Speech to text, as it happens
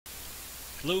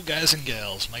Hello guys and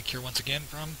gals, Mike here once again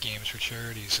from Games for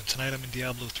Charities, and tonight I'm in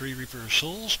Diablo 3 Reaper of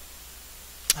Souls.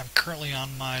 I'm currently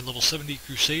on my level 70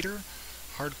 Crusader,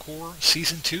 Hardcore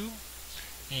Season 2,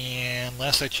 and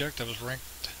last I checked I was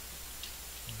ranked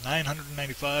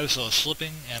 995, so I was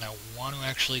slipping, and I want to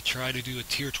actually try to do a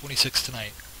tier 26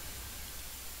 tonight.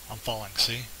 I'm falling,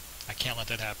 see? I can't let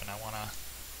that happen. I want to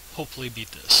hopefully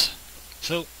beat this.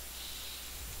 So,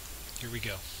 here we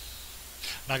go.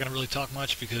 I'm not going to really talk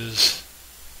much because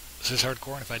this is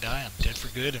hardcore, and if I die, I'm dead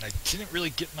for good, and I didn't really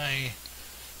get my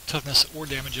toughness or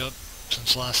damage up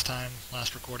since last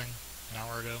recording, an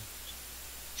hour ago.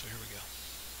 So here we go.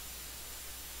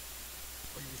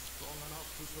 Are you strong enough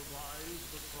to survive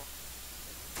the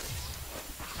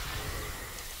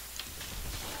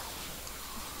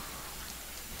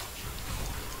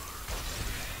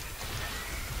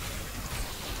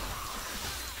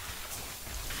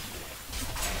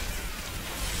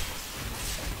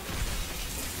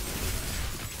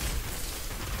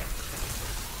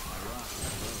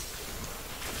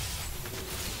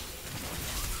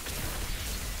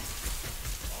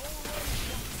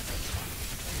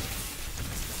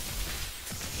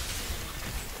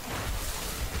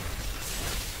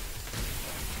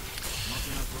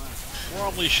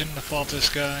Probably shouldn't have fought this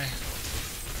guy,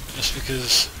 just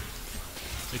because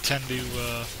they tend to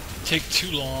take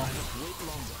too long,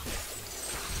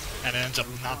 and it ends up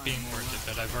not being worth it.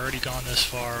 But I've already gone this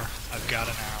far, I've got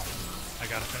to now. I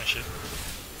gotta finish it.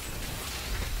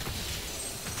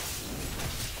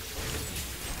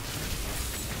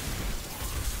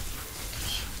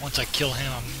 Once I kill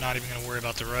him, I'm not even going to worry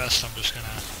about the rest. I'm just going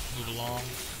to move along.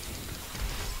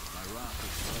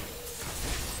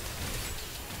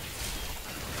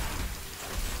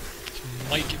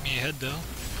 Might get me ahead though,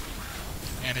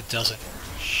 and it doesn't.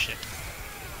 Shit.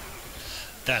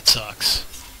 That sucks.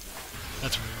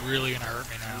 That's really gonna hurt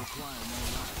me now.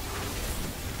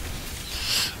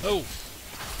 Oh!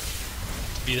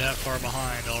 To be that far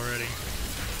behind already.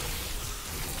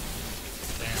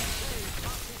 Damn.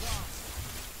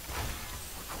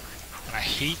 And I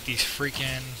hate these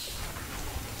freaking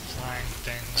flying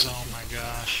things, oh my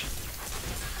gosh.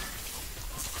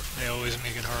 They always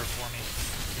make it hard for me.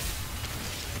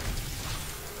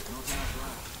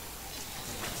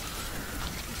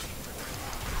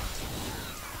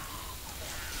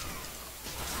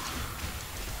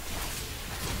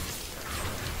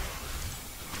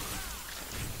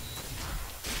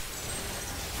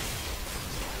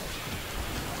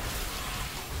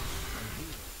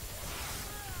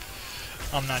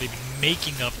 I'm not even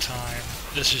making up time.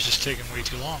 This is just taking way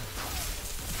too long.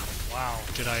 Wow,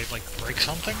 did I, like, break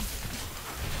something?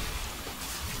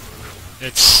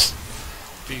 It's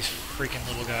these freaking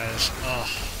little guys. Ugh.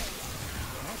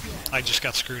 I just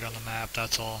got screwed on the map,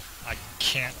 that's all. I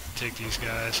can't take these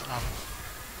guys. I'm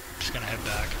just gonna head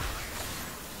back.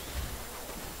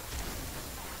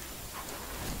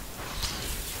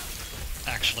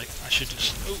 Actually, I should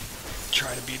just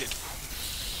try to beat it.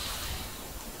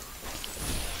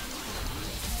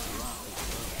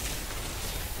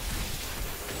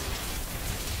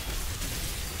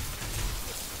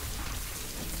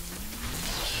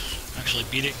 Actually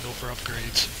beat it and go for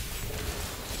upgrades.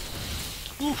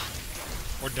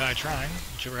 Oof. Or die trying,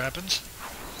 whichever happens.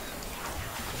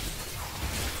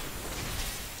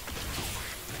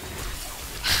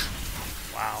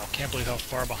 Wow, can't believe how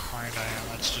far behind I am.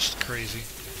 That's just crazy.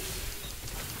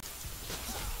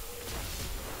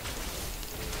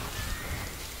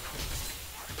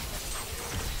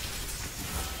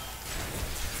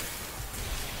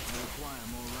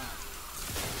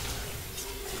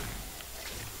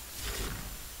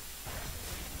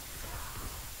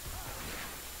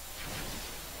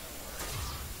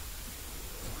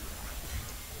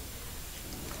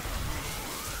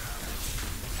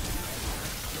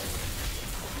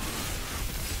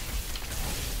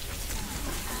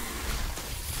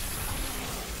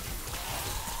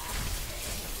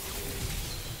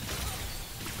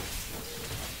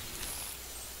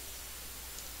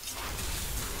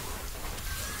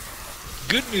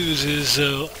 Good news is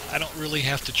I don't really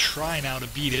have to try now to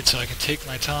beat it, so I can take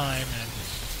my time and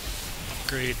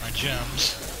upgrade my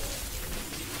gems.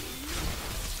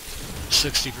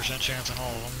 60% chance on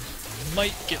all of them.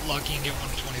 Might get lucky and get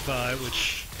 125,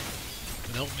 which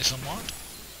would help me somewhat.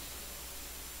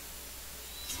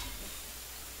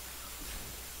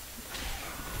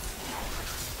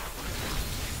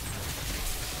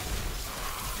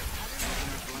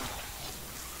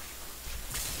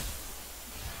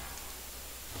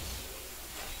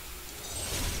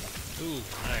 Ooh,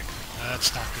 heck, that's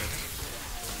not good.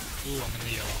 Ooh, I'm in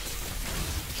the yellow.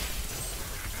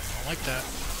 I don't like that.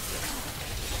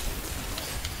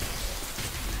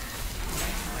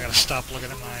 gotta stop looking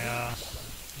at my,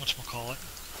 whatchamacallit.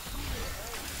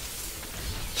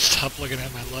 Stop looking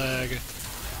at my lag.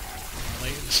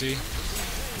 Latency.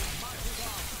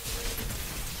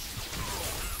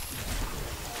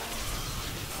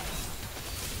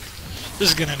 This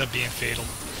is gonna end up being fatal.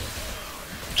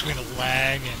 Between the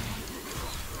lag and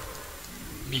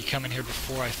me coming here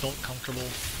before I felt comfortable.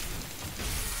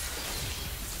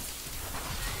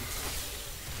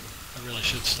 I really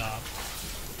should stop.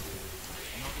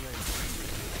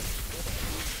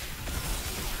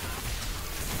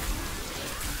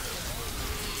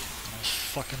 Those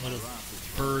fucking little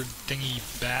bird thingy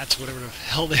bats, whatever the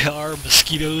hell they are,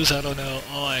 mosquitoes, I don't know.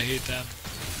 Oh, I hate them.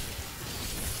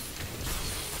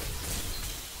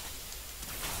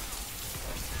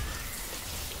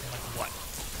 Like what?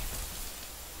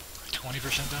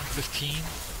 20% down? 15?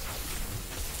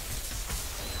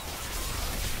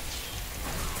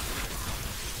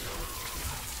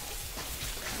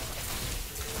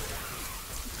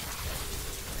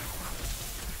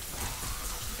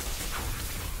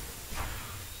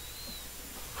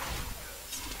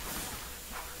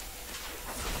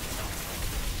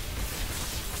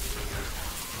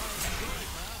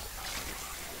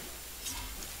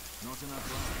 Not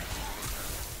enough life.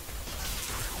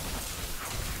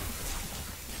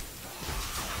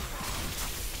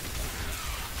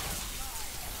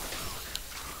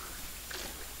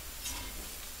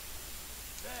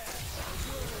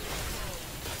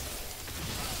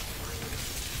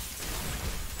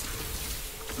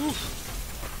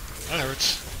 Oof. That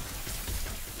hurts.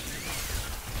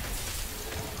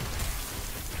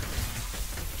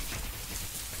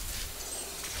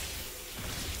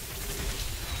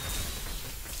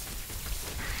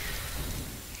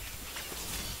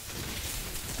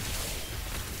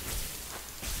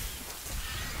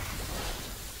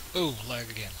 Oh, lag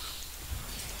again.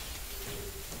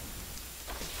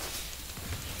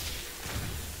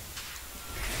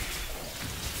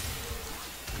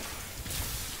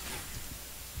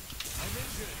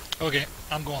 Okay,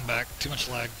 I'm going back. Too much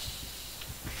lag.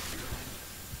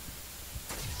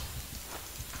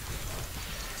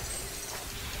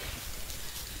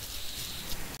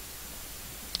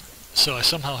 So I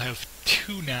somehow have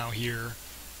two now here,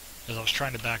 as I was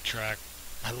trying to backtrack.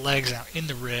 My leg's now in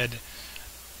the red.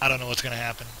 I don't know what's going to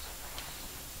happen.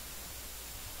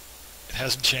 It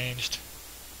hasn't changed.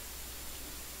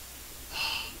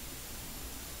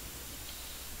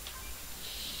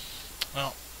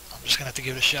 Well, I'm just going to have to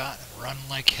give it a shot and run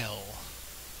like hell.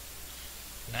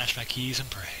 Mash my keys and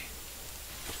pray.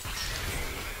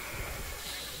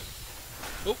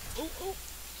 Oh, oh, oh.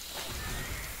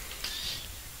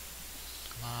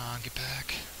 Come on, get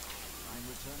back.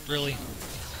 Really?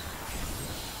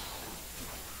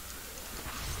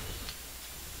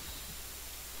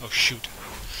 Oh, shoot.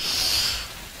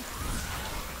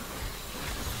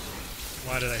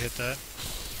 Why did I hit that?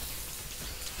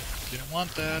 Didn't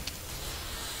want that.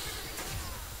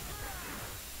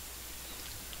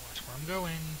 Watch where I'm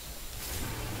going.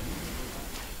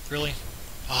 Really?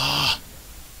 Ah!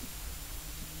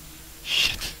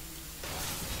 Shit.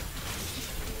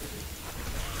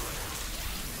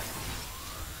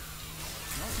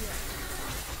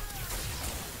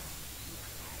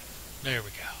 There we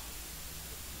go.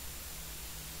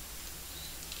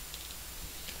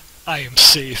 I am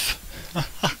safe.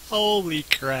 Holy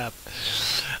crap.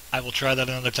 I will try that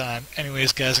another time.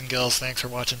 Anyways, guys and gals, thanks for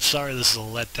watching. Sorry this is a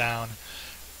letdown.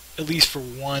 At least for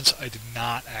once, I did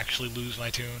not actually lose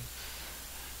my tune.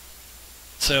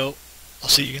 So, I'll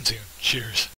see you again soon. Cheers.